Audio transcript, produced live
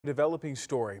Developing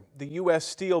story. The U.S.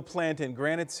 Steel plant in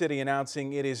Granite City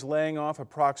announcing it is laying off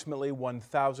approximately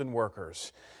 1,000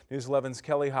 workers. News 11's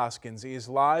Kelly Hoskins is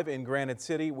live in Granite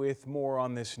City with more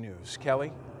on this news.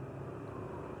 Kelly?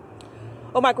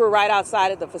 Well, Mike, we're right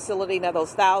outside of the facility. Now, those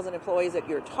 1,000 employees that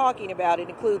you're talking about, it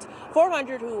includes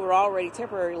 400 who were already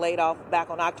temporarily laid off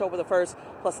back on October the 1st,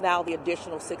 plus now the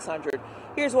additional 600.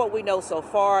 Here's what we know so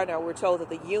far. Now, we're told that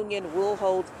the union will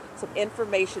hold some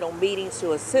informational meetings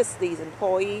to assist these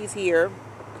employees here.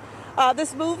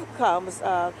 This move comes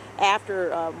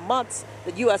after months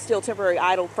the U.S. Steel temporary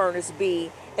idle Furnace B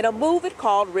in a move it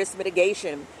called risk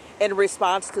mitigation in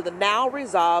response to the now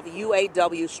resolved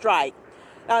UAW strike.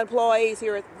 Now, employees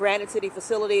here at Granite City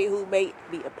facility who may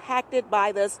be impacted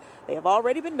by this, they have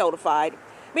already been notified.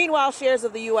 Meanwhile, shares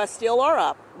of the U.S. Steel are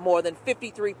up more than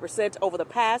 53% over the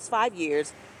past 5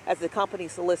 years as the company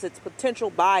solicits potential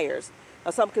buyers.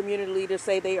 Now, some community leaders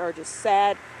say they are just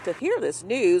sad to hear this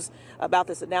news about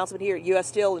this announcement here at U.S.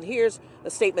 Steel. And here's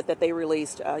the statement that they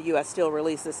released, U.S. Steel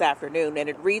released this afternoon. And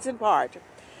it reads in part,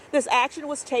 "This action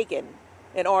was taken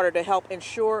in order to help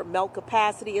ensure melt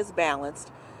capacity is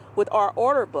balanced with our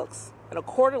order books, and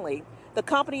accordingly, the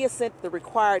company has sent the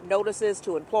required notices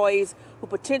to employees who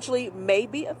potentially may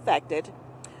be affected.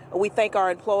 We thank our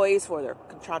employees for their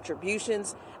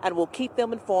contributions and will keep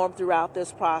them informed throughout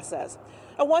this process."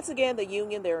 And once again, the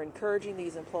union, they're encouraging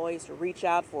these employees to reach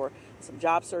out for some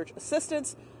job search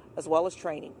assistance as well as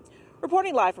training.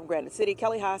 Reporting live from Granite City,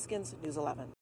 Kelly Hoskins, News 11.